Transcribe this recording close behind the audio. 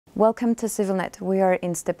Welcome to CivilNet. We are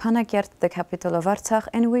in Stepanakert, the capital of Artsakh,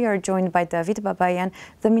 and we are joined by David Babayan,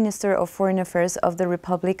 the Minister of Foreign Affairs of the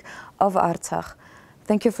Republic of Artsakh.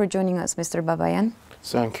 Thank you for joining us, Mr. Babayan.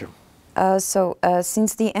 Thank you.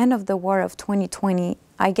 Since the end of the war of 2020,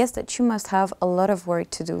 I guess that you must have a lot of work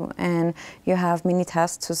to do and you have many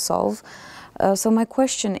tasks to solve. So my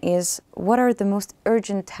question is, what are the most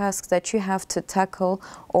urgent tasks that you have to tackle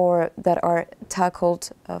or that are tackled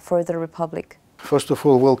for the Republic? First of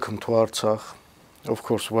all, welcome to Artsakh. Of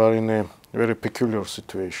course, we are in a very peculiar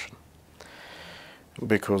situation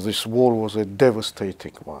because this war was a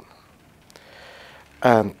devastating one.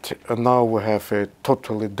 And now we have a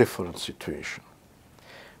totally different situation.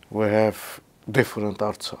 We have different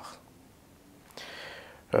Artsakh.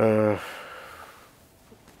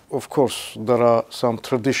 Of course, there are some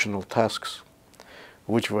traditional tasks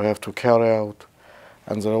which we have to carry out,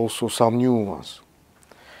 and there are also some new ones.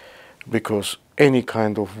 Because any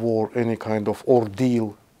kind of war, any kind of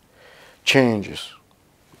ordeal changes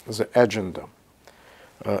the agenda,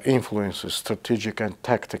 influences strategic and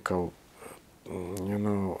tactical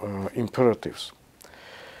imperatives.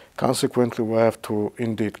 Consequently, we have to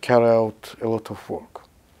indeed carry out a lot of work.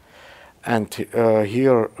 And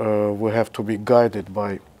here we have to be guided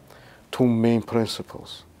by two main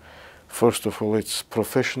principles. First of all, it's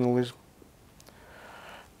professionalism,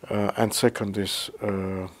 and second is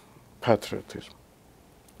patriotism.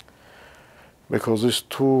 Because these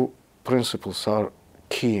two principles are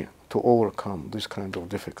key to overcome this kind of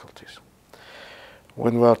difficulties.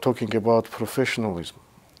 When we are talking about professionalism,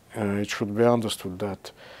 it should be understood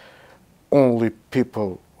that only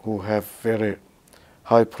people who have very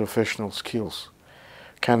high professional skills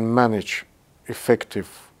can manage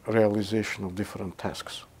effective realization of different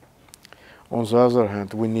tasks. On the other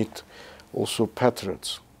hand, we need also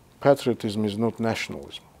patriots. Patriotism is not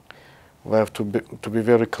nationalism. We have to be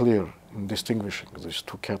very clear in distinguishing these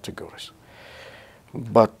two categories.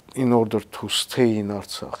 But in order to stay in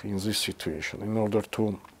Artsakh, in this situation, in order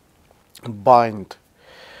to bind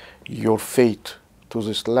your fate to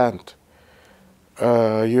this land,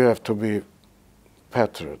 you have to be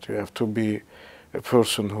patriot. You have to be a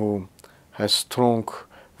person who has strong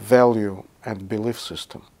value and belief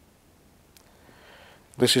system.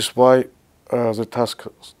 This is why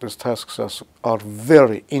these tasks are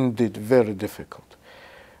indeed very difficult,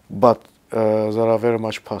 but they are very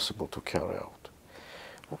much possible to carry out.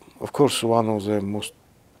 Of course, one of the most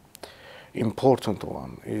important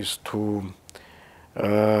one is to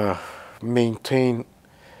maintain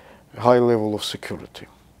a high level of security,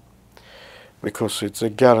 because it's a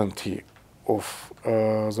guarantee of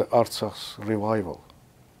the Artsakh's revival.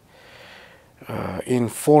 In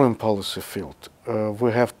foreign policy field,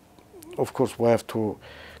 we have to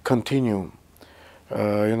continue,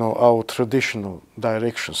 our traditional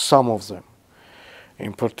directions, some of them.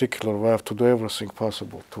 In particular, we have to do everything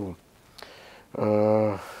possible to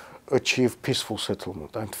achieve peaceful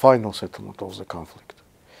settlement and final settlement of the conflict.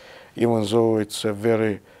 Even though it's a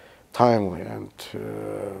very timely and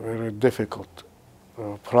very difficult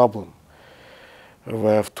problem, we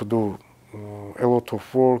have to do a lot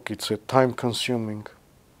of work. It's a time-consuming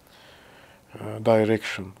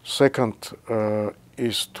direction. Second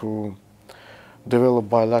is to develop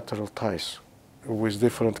bilateral ties with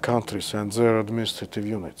different countries and their administrative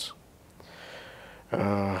units.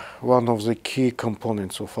 One of the key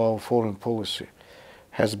components of our foreign policy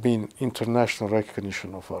has been international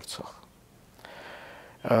recognition of Artsakh.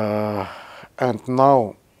 And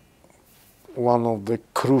now one of the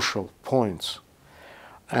crucial points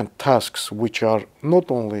and tasks which are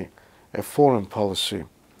not only a foreign policy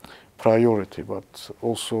priority, but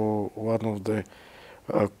also one of the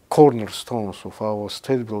cornerstones of our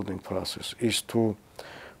state building process is to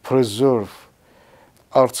preserve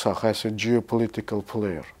Artsakh as a geopolitical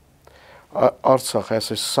player, Artsakh as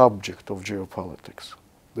a subject of geopolitics.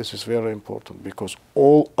 This is very important because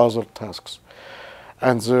all other tasks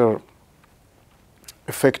and their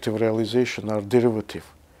effective realization are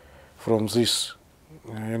derivative from this,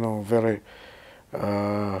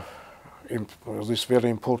 this very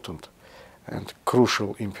important and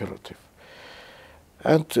crucial imperative.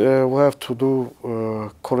 And we have to do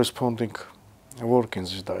corresponding work in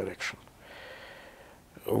this direction.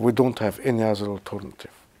 We don't have any other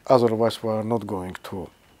alternative. Otherwise, we are not going to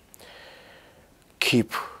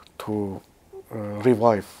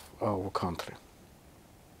revive our country.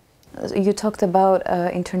 You talked about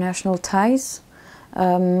international ties.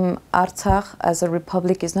 Artsakh as a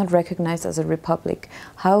republic is not recognized as a republic.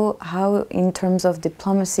 How in terms of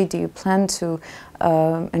diplomacy, do you plan to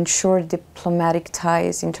ensure diplomatic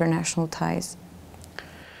ties, international ties?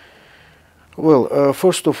 Well,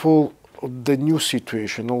 first of all, the new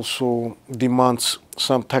situation also demands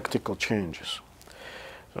some tactical changes.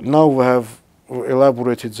 Now we have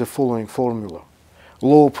elaborated the following formula: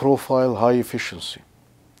 low profile, high efficiency.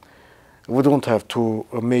 We don't have to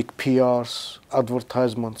make PRs,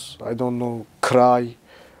 advertisements, I don't know, cry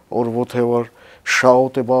or whatever,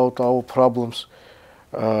 shout about our problems.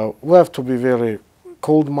 We have to be very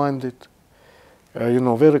cold-minded,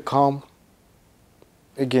 very calm,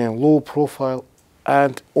 again, low profile,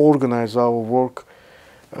 and organize our work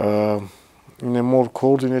in a more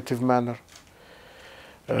coordinated manner.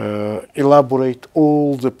 Elaborate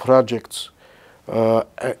all the projects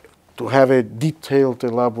to have a detailed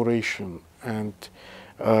elaboration, and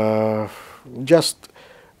just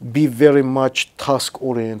be very much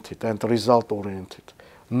task-oriented and result-oriented,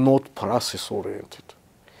 not process-oriented.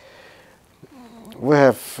 We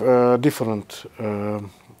have different,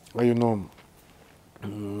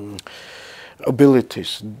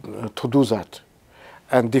 abilities to do that,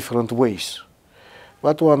 and different ways.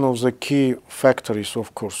 But one of the key factors,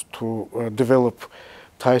 of course, to develop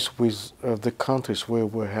ties with the countries where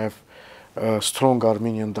we have strong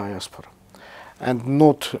Armenian diaspora, and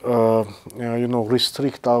not,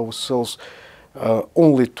 restrict ourselves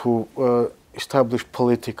only to establish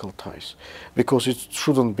political ties, because it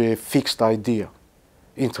shouldn't be a fixed idea.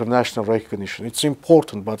 International recognition, it's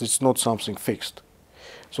important, but it's not something fixed.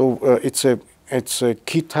 So it's a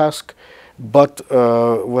key task, but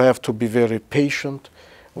we have to be very patient.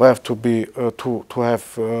 We have to be to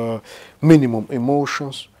have minimum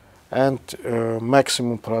emotions and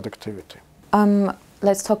maximum productivity.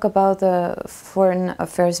 Let's talk about the Foreign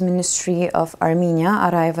Affairs Ministry of Armenia.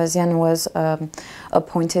 Aray Ayvazyan was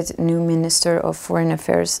appointed new Minister of Foreign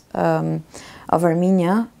Affairs of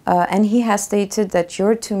Armenia, and he has stated that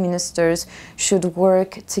your two ministers should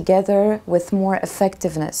work together with more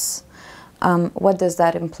effectiveness. What does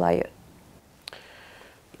that imply?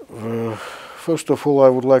 First of all, I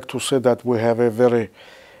would like to say that we have a very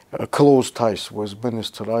close ties with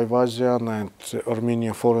Minister Ayvazyan and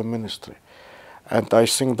Armenian Foreign Ministry. And I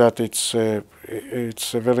think that it's a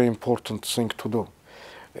very important thing to do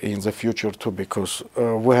in the future too, because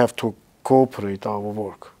we have to cooperate our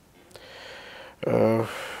work.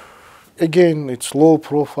 Again, it's low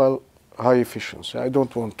profile, high efficiency. I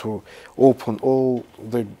don't want to open all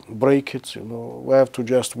the brackets, we have to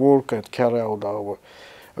just work and carry out our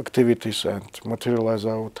activities and materialize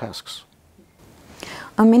our tasks.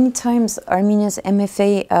 Many times Armenia's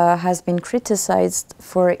MFA has been criticized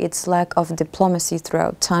for its lack of diplomacy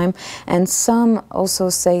throughout time, and some also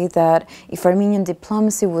say that if Armenian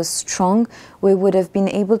diplomacy was strong, we would have been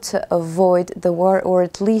able to avoid the war, or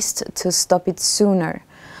at least to stop it sooner.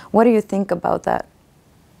 What do you think about that?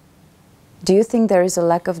 Do you think there is a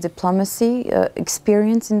lack of diplomacy,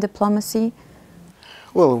 experience in diplomacy?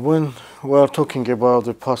 Well, when we are talking about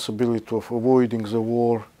the possibility of avoiding the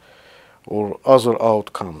war or other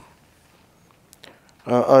outcome,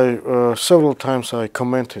 several times I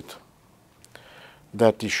commented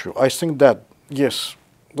that issue. I think that, yes,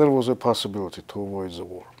 there was a possibility to avoid the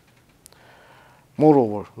war.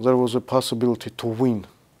 Moreover, there was a possibility to win.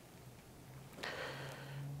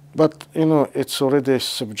 But, it's already a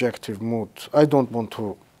subjective mood. I don't want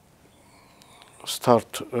to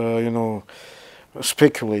start,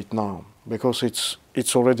 speculate now, because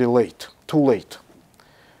it's already late, too late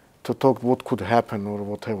to talk what could happen or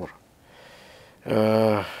whatever.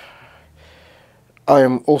 I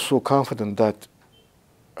am also confident that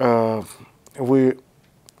we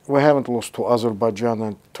haven't lost to Azerbaijan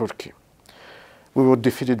and Turkey. We were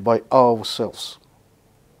defeated by ourselves.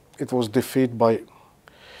 We were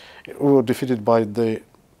defeated by the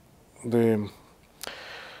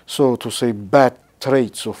so to say, bad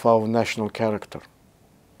traits of our national character.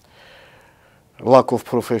 Lack of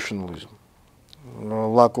professionalism,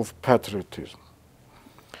 lack of patriotism,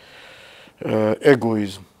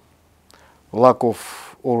 egoism, lack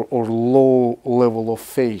of or low level of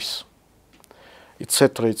faith,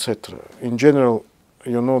 etc., etc. In general,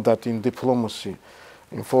 you know that in diplomacy,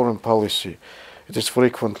 in foreign policy, it is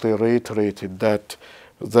frequently reiterated that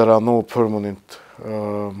there are no permanent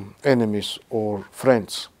enemies or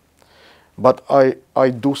friends. But I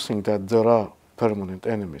do think that there are permanent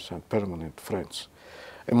enemies and permanent friends.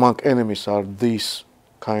 Among enemies are these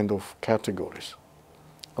kind of categories: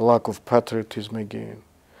 a lack of patriotism again,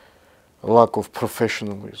 a lack of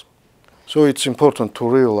professionalism. So it's important to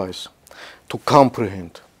realize, to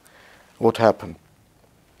comprehend what happened.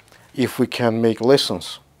 If we can make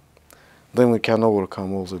lessons, then we can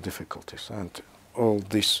overcome all the difficulties and all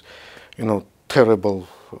these, terrible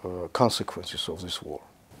consequences of this war.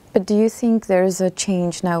 But do you think there is a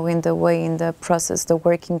change now in the way, in the process, the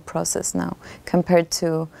working process now, compared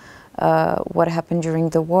to what happened during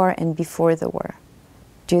the war and before the war?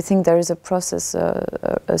 Do you think there is a process,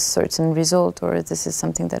 a certain result, or this is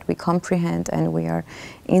something that we comprehend and we are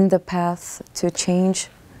in the path to change?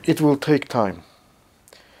 It will take time,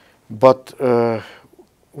 but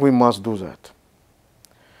we must do that.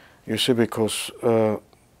 You see, because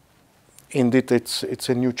indeed it's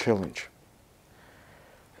a new challenge.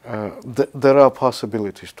 There are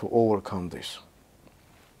possibilities to overcome this.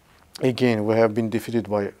 Again, we have been defeated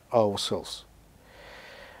by ourselves.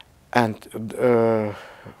 And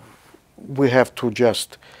we have to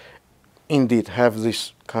just indeed have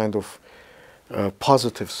this kind of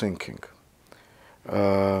positive thinking.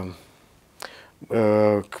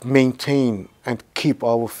 Maintain and keep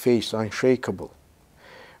our faith unshakable.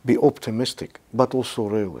 Be optimistic, but also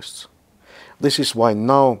realists. This is why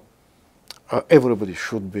now everybody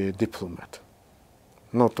should be a diplomat,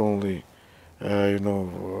 not only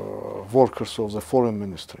workers of the foreign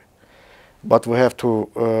ministry, but we have to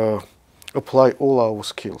apply all our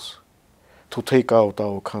skills to take out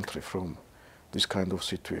our country from this kind of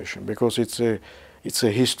situation, because it's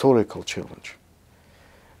a historical challenge.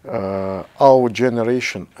 Our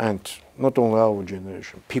generation, and not only our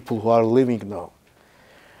generation, people who are living now,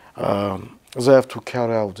 they have to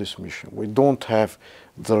carry out this mission. We don't have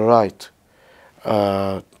the right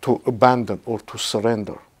to abandon or to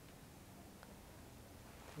surrender.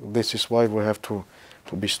 This is why we have to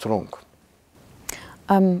be strong.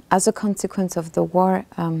 As a consequence of the war,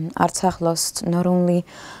 Artsakh lost not only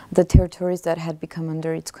the territories that had become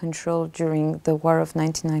under its control during the war of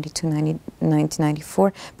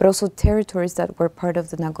 1992-1994, but also territories that were part of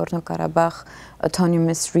the Nagorno-Karabakh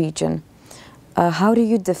autonomous region. How do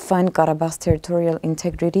you define Karabakh's territorial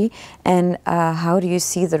integrity, and how do you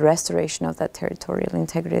see the restoration of that territorial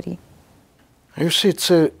integrity? You see,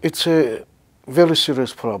 it's a very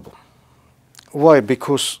serious problem. Why?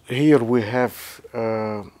 Because here we have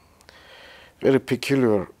a very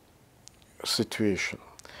peculiar situation.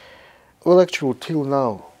 Well, actually, till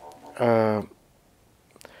now,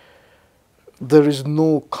 there is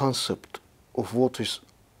no concept of what is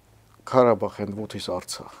Karabakh and what is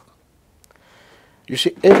Artsakh. You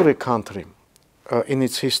see, every country in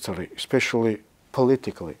its history, especially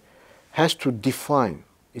politically, has to define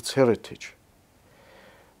its heritage.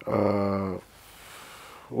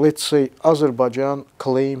 Let's say Azerbaijan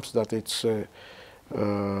claims that it's a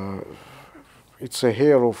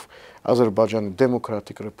heir of Azerbaijan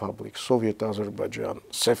Democratic Republic, Soviet Azerbaijan,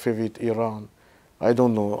 Safavid Iran, I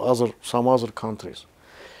don't know, some other countries,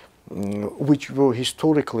 which were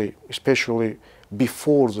historically, especially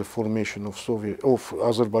before the formation of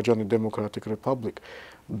Azerbaijani Democratic Republic,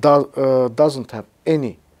 doesn't have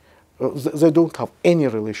any. They don't have any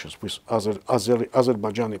relations with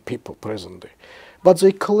Azerbaijani people present day. But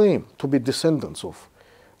they claim to be descendants of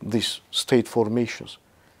these state formations.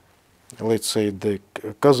 Let's say the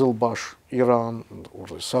Qazilbash Iran, or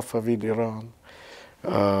the Safavid Iran,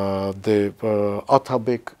 the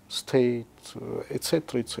Atabek state,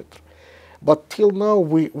 etc., etc. But till now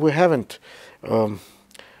we haven't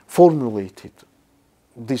formulated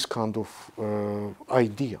this kind of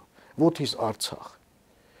idea. What is Artsakh?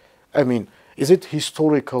 I mean, is it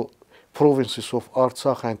historical provinces of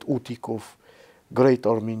Artsakh and Utik of Great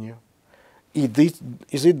Armenia?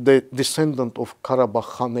 Is it the descendant of Karabakh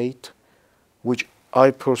Khanate, which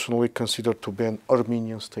I personally consider to be an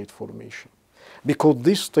Armenian state formation? Because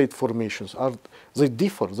these state formations they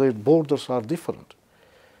differ, their borders are different.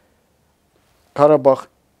 Karabakh,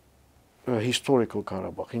 historical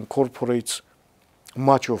Karabakh, incorporates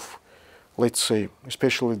much of, let's say,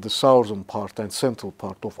 especially the southern part and central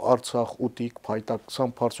part of Artsakh, Utik,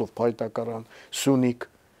 some parts of Paitjan, Sunik.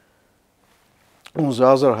 On the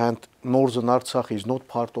other hand, northern Artsakh is not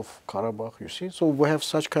part of Karabakh, you see, so we have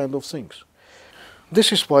such kind of things.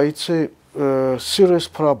 This is why it's a serious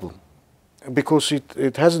problem, because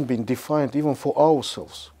it hasn't been defined even for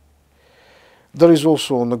ourselves. There is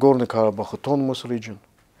also Nagorno-Karabakh autonomous region,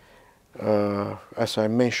 as I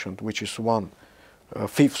mentioned, which is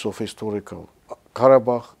 1/5 of historical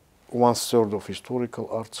Karabakh, 1/3 of historical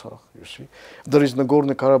Artsakh, you see. There is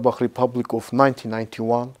Nagorno-Karabakh Republic of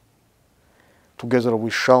 1991, together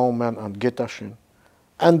with Shauman and Getashin.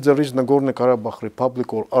 And there is Nagorno-Karabakh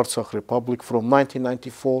Republic or Artsakh Republic from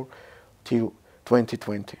 1994 till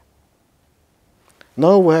 2020.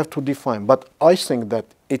 Now we have to define, but I think that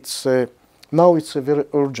now it's a very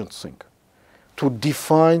urgent thing to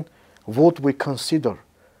define what we consider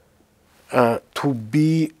to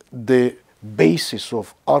be the basis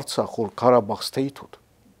of Artsakh or Karabakh statehood.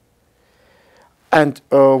 And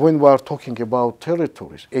when we are talking about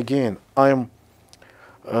territories, again, the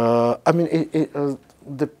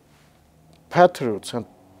patriots and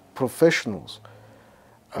professionals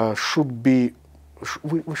should be,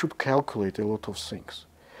 we should calculate a lot of things.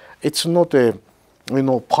 It's not a,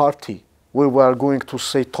 party where we are going to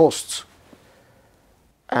say toasts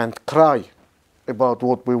and cry about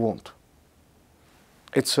what we want.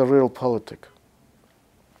 It's a real politic,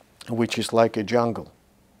 which is like a jungle.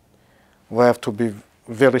 We have to be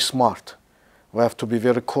very smart. We have to be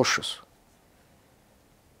very cautious.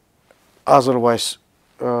 Otherwise,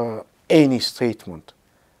 any statement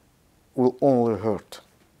will only hurt.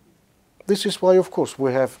 This is why, of course,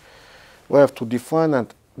 we have to define,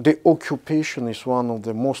 and the occupation is one of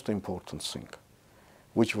the most important things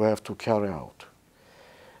which we have to carry out.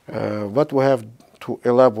 But we have to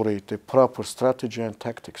elaborate a proper strategy and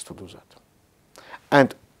tactics to do that.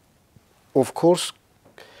 And of course,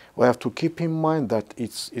 we have to keep in mind that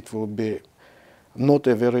it will be not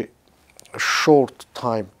a very short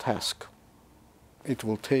time task. It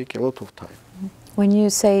will take a lot of time. When you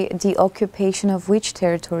say the occupation of which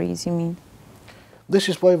territories, you mean? This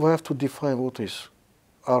is why we have to define what is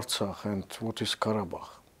Artsakh and what is Karabakh,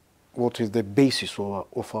 what is the basis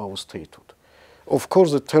of our statehood. Of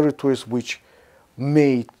course, the territories which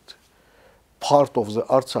made part of the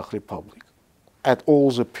Artsakh Republic at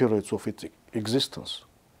all the periods of its existence.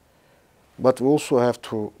 But we also have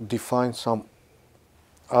to define some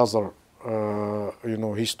other,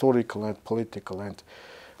 historical and political and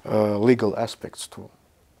legal aspects too.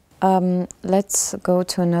 Let's go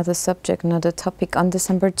to another subject, another topic. On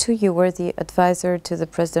December 2, you were the advisor to the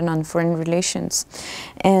President on Foreign Relations,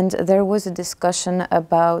 and there was a discussion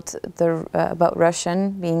about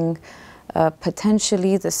Russian being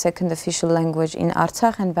potentially the second official language in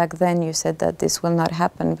Artsakh, and back then you said that this will not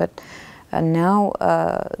happen, but now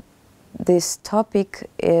this topic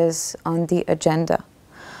is on the agenda.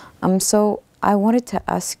 So I wanted to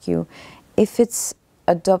ask you, if it's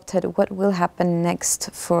adopted, what will happen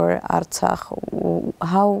next for Artsakh?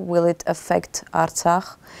 How will it affect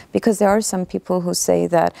Artsakh? Because there are some people who say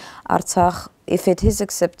that Artsakh, if it is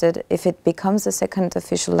accepted, if it becomes the second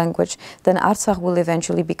official language, then Artsakh will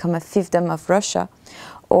eventually become a fiefdom of Russia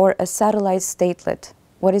or a satellite statelet.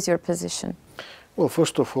 What is your position? Well,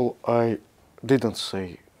 first of all, I didn't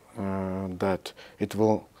say that it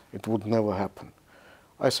would never happen.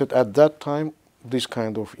 I said at that time, these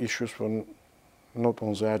kind of issues were not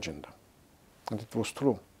on the agenda, and it was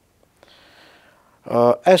true.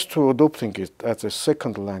 As to adopting it as a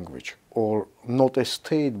second language, or not a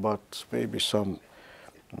state, but maybe some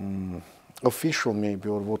official maybe,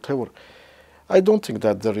 or whatever, I don't think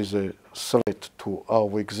that there is a threat to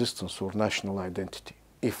our existence or national identity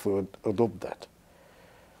if we adopt that.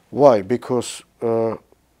 Why? Because,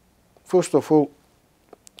 first of all,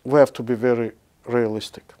 we have to be very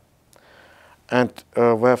realistic. And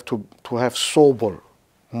we have to have sober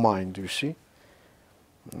mind, you see.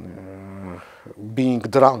 Being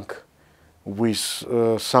drunk with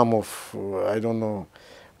some of,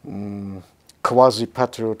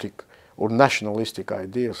 quasi-patriotic or nationalistic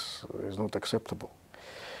ideas is not acceptable.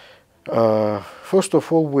 First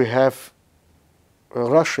of all, we have,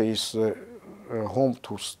 Russia is home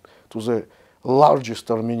to the largest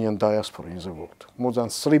Armenian diaspora in the world. More than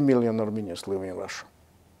 3 million Armenians live in Russia.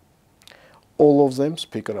 All of them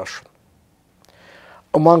speak Russian.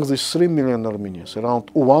 Among these 3 million Armenians,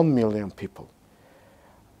 around 1 million people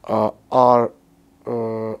are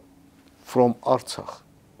from Artsakh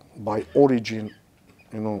by origin,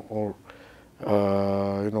 or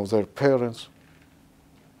their parents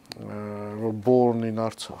were born in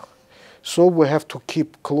Artsakh. So we have to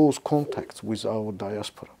keep close contacts with our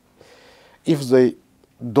diaspora. If they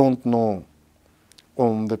don't know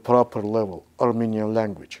on the proper level Armenian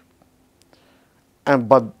language,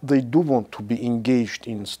 but they do want to be engaged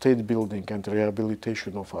in state building and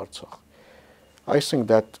rehabilitation of Artsakh, I think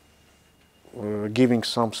that giving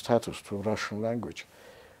some status to Russian language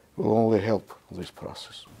will only help this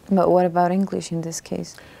process. But what about English in this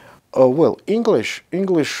case? Well, English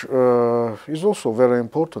is also a very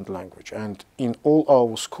important language, and in all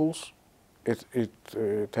our schools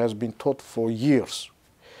it has been taught for years.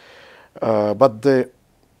 But the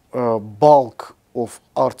bulk of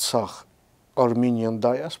Artsakh Armenian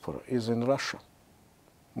diaspora is in Russia,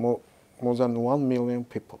 more than 1 million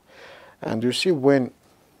people. And you see, when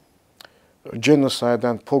genocide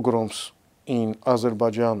and pogroms in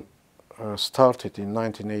Azerbaijan started in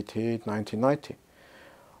 1988, 1990,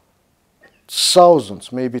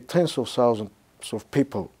 thousands, maybe tens of thousands of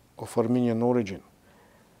people of Armenian origin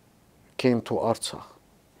came to Artsakh.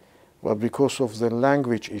 But because of the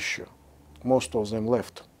language issue, most of them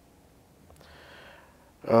left.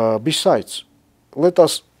 Besides, let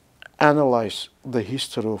us analyze the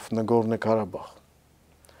history of Nagorno-Karabakh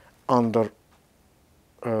under,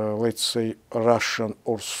 let's say, Russian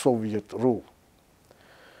or Soviet rule.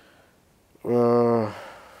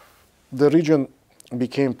 The region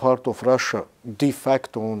became part of Russia de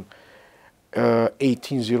facto in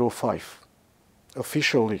 1805,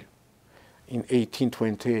 officially in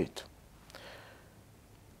 1828.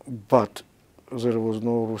 But there was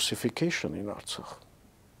no Russification in Artsakh.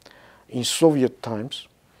 In Soviet times,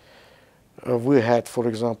 we had, for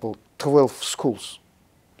example, 12 schools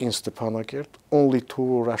in Stepanakert, only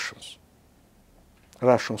 2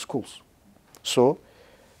 Russian schools. So,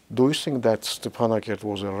 do you think that Stepanakert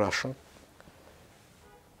was a Russian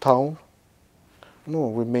town? No,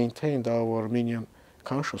 we maintained our Armenian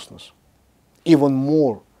consciousness. Even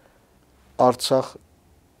more, Artsakh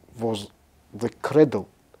was the cradle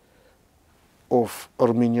of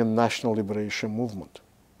Armenian national liberation movement.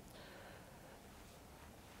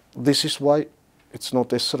 This is why it's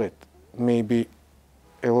not a threat. Maybe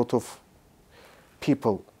a lot of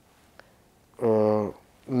people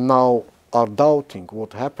now are doubting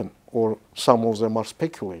what happened, or some of them are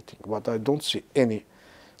speculating, but I don't see any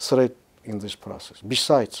threat in this process.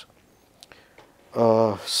 Besides,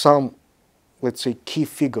 some, let's say, key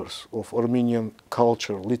figures of Armenian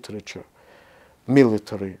culture, literature,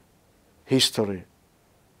 military, history,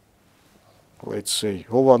 let's say,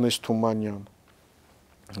 Hovannes Tumanyan,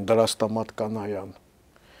 Darastamat Kanayan,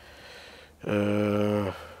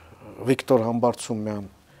 Victor Hambartsumyan,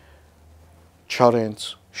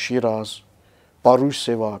 Charents, Shiraz, Parush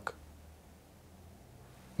Sevak,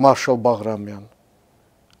 Marshal Baghramyan,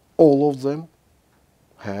 all of them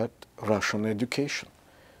had Russian education.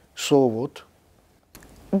 So what?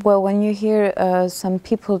 Well, when you hear some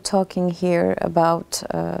people talking here about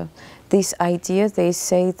this idea, they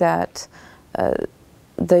say that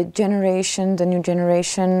the new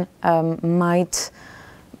generation might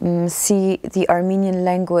see the Armenian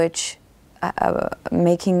language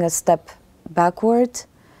making a step backward,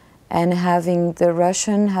 and having the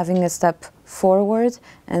Russian having a step forward,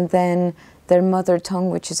 and then their mother tongue,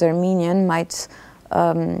 which is Armenian, might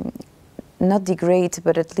not degrade,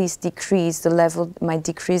 but at least decrease, the level might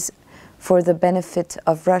decrease for the benefit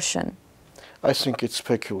of Russian. I think it's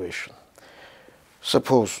speculation.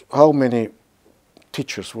 Suppose how many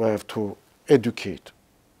teachers we have to educate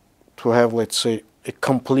to have, let's say, a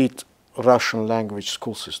complete Russian language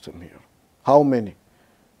school system here? How many?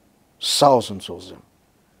 Thousands of them.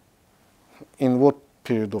 In what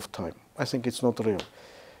period of time? I think it's not real.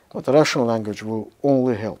 But the Russian language will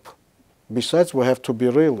only help. Besides, we have to be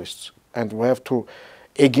realists, and we have to,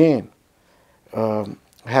 again,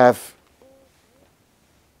 have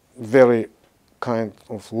very kind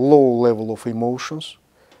of low level of emotions,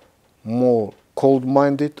 more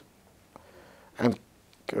cold-minded, and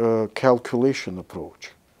calculation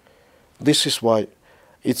approach. This is why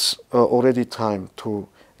it's already time to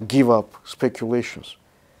give up speculations,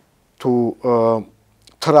 to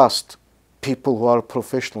trust people who are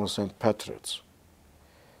professionals and patriots.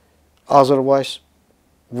 Otherwise,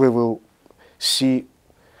 we will see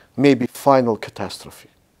maybe final catastrophe.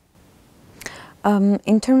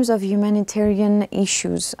 In terms of humanitarian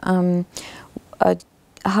issues,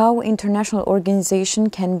 how international organization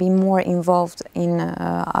can be more involved in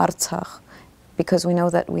Artsakh? Because we know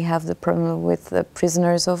that we have the problem with the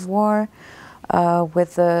prisoners of war,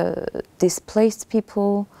 with the displaced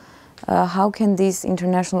people. How can this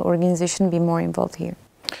international organization be more involved here?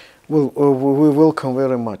 Well, we welcome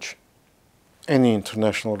very much any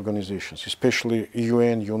international organizations, especially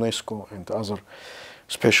UN, UNESCO, and other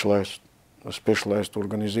specialized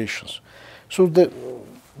organizations. So that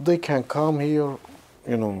they can come here,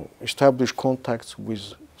 you know, establish contacts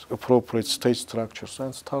with appropriate state structures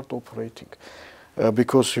and start operating.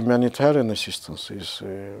 Because humanitarian assistance is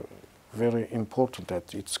very important,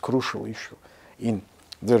 that it's a crucial issue in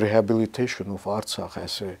the rehabilitation of Artsakh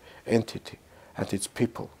as an entity and its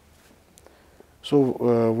people.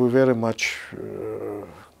 So we very much, you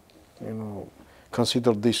know,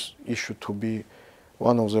 consider this issue to be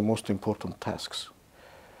one of the most important tasks.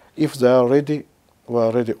 If they are ready, we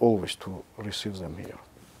are ready always to receive them here.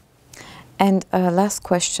 And last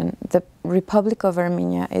question, the Republic of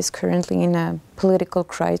Armenia is currently in a political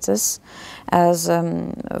crisis as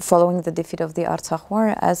following the defeat of the Artsakh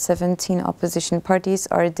war, as 17 opposition parties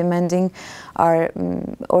are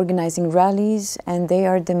organizing rallies, and they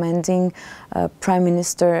are demanding Prime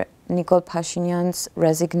Minister Nikol Pashinyan's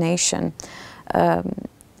resignation.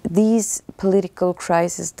 These political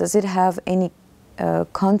crises, does it have any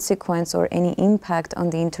consequence or any impact on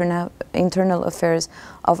the internal affairs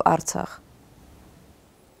of Artsakh?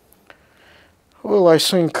 Well, I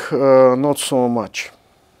think not so much.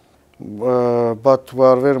 But we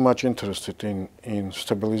are very much interested in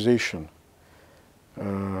stabilization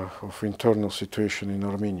of internal situation in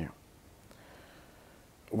Armenia.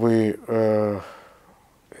 We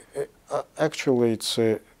actually, it's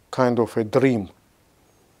a kind of a dream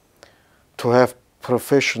to have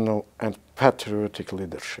professional and patriotic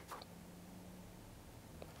leadership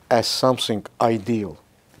as something ideal.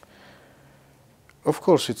 Of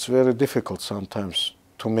course, it's very difficult sometimes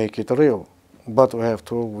to make it real, but we have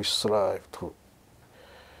to always strive to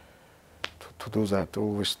do that,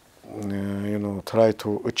 always try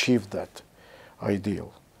to achieve that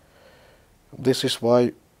ideal. This is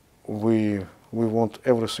why we want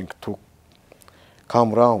everything to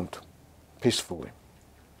come round peacefully,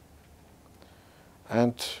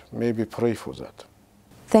 and maybe pray for that.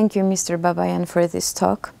 Thank you, Mr. Babayan, for this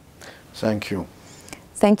talk. Thank you.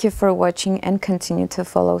 Thank you for watching, and continue to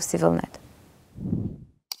follow CivilNet.